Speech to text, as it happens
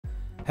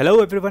Hello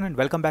everyone and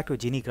welcome back to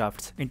Genie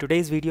Crafts. In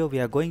today's video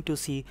we are going to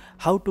see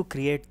how to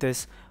create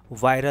this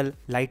viral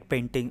light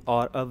painting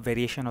or a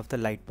variation of the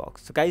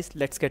LightBox. So guys,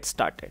 let's get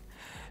started.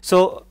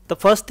 So the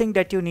first thing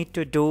that you need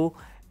to do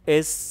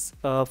is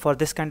for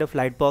this kind of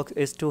LightBox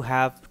is to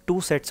have two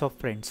sets of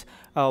prints.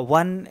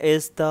 One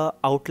is the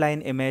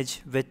outline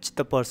image which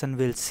the person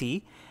will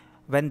see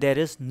when there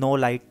is no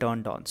light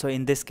turned on. So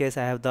in this case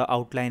I have the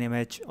outline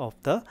image of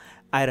the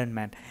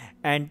Ironman,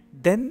 and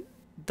then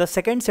the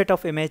second set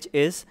of image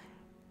is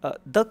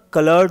the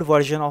colored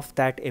version of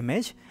that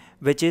image,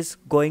 which is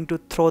going to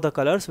throw the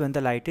colors when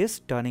the light is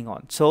turning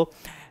on. So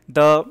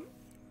the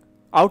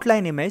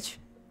outline image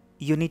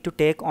you need to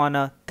take on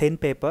a thin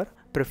paper,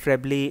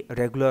 preferably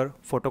regular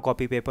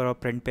photocopy paper or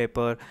print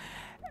paper,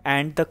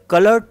 and the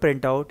colored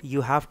printout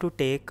you have to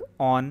take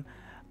on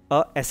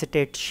a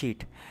acetate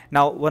sheet.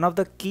 Now one of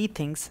the key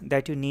things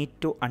that you need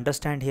to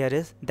understand here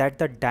is that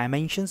the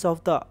dimensions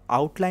of the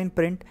outline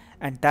print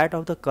and that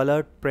of the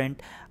colored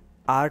print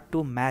are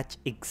to match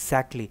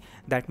exactly.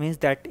 That means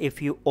that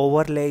if you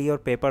overlay your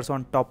papers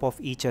on top of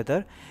each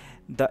other,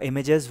 the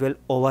images will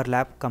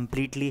overlap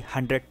completely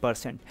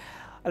 100%.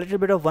 A little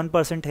bit of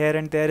 1% here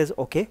and there is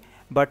okay,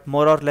 but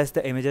more or less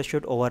the images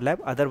should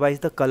overlap, otherwise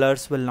the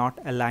colors will not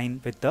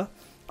align with the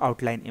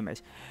outline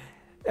image.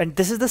 And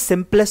this is the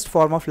simplest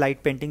form of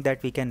light painting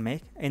that we can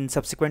make. In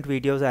subsequent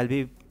videos I'll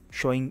be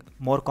showing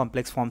more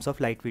complex forms of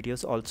light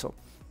videos also.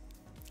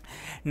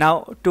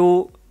 Now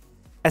to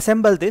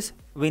assemble this,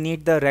 we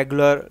need the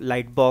regular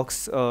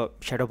LightBox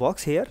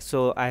Shadowbox here.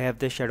 So I have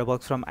this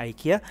Shadowbox from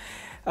IKEA.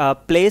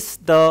 Place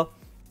the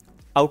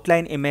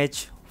outline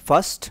image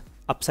first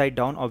upside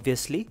down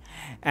obviously,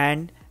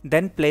 and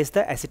then place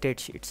the acetate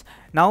sheets.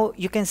 Now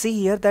you can see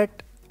here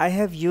that I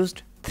have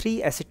used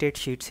 3 acetate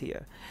sheets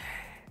here.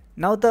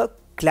 Now the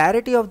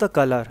clarity of the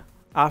color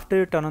after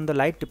you turn on the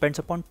light depends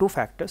upon 2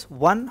 factors.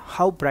 One,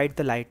 how bright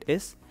the light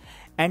is,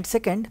 and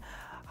second,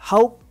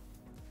 how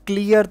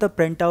clear the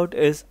printout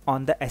is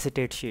on the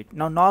acetate sheet.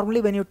 Now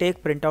normally when you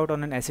take printout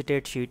on an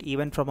acetate sheet,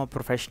 even from a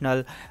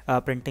professional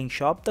printing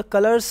shop, the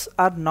colors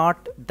are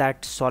not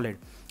that solid.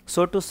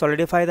 So to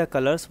solidify the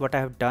colors, what I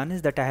have done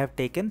is that I have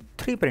taken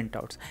 3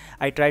 printouts.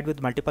 I tried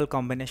with multiple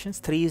combinations.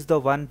 3 is the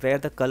one where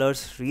the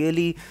colors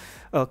really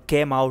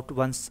came out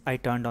once I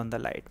turned on the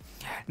light.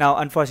 Now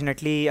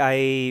unfortunately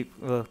I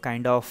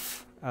kind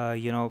of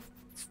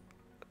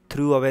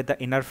threw away the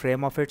inner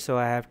frame of it, so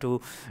I have to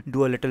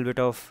do a little bit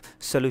of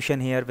solution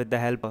here with the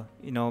help of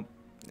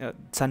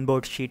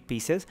sunboard sheet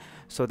pieces,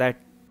 so that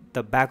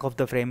the back of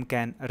the frame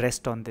can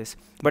rest on this.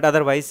 But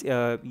otherwise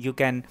you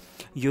can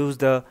use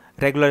the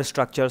regular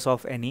structures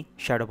of any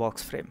Shadowbox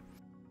frame.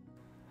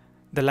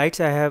 The lights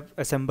I have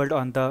assembled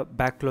on the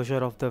back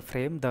closure of the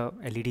frame, the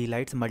LED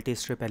lights,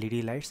 multi-strip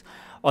LED lights.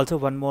 Also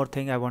one more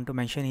thing I want to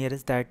mention here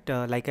is that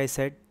like I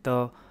said,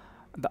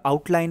 the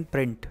outline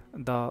print,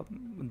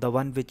 the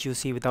one which you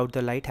see without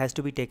the light, has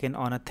to be taken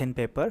on a thin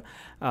paper,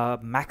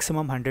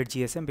 maximum 100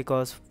 GSM,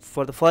 because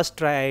for the first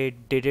try I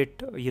did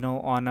it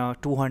on a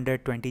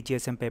 220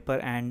 GSM paper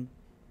and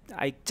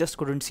I just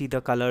couldn't see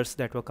the colors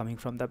that were coming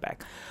from the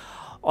back.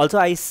 Also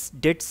I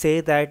did say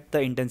that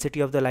the intensity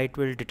of the light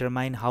will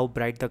determine how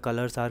bright the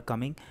colors are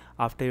coming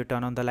after you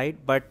turn on the light,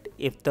 but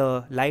if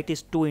the light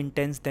is too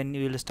intense, then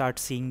you will start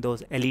seeing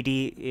those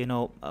LED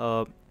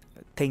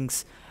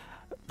things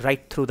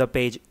right through the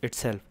page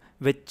itself,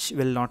 which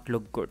will not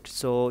look good.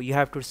 So you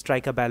have to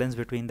strike a balance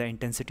between the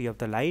intensity of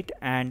the light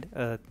and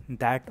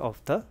that of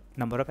the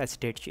number of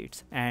acetate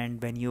sheets.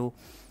 And when you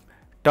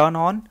turn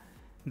on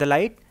the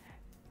light,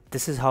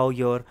 this is how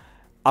your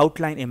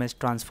outline image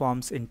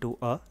transforms into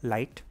a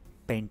light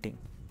painting.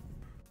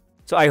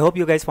 So I hope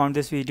you guys found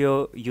this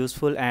video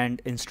useful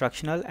and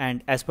instructional,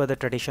 and as per the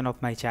tradition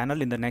of my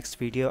channel, in the next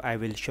video I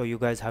will show you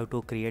guys how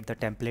to create the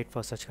template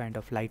for such kind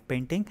of light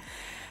painting.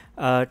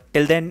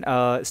 Till then,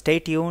 stay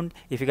tuned.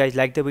 If you guys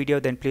like the video,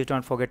 then please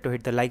don't forget to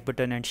hit the like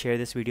button and share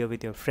this video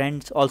with your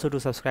friends. Also to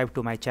subscribe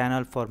to my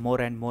channel for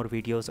more and more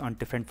videos on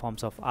different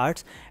forms of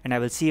arts, and I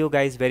will see you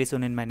guys very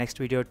soon in my next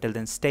video. Till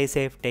then, stay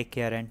safe, take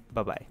care, and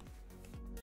bye bye.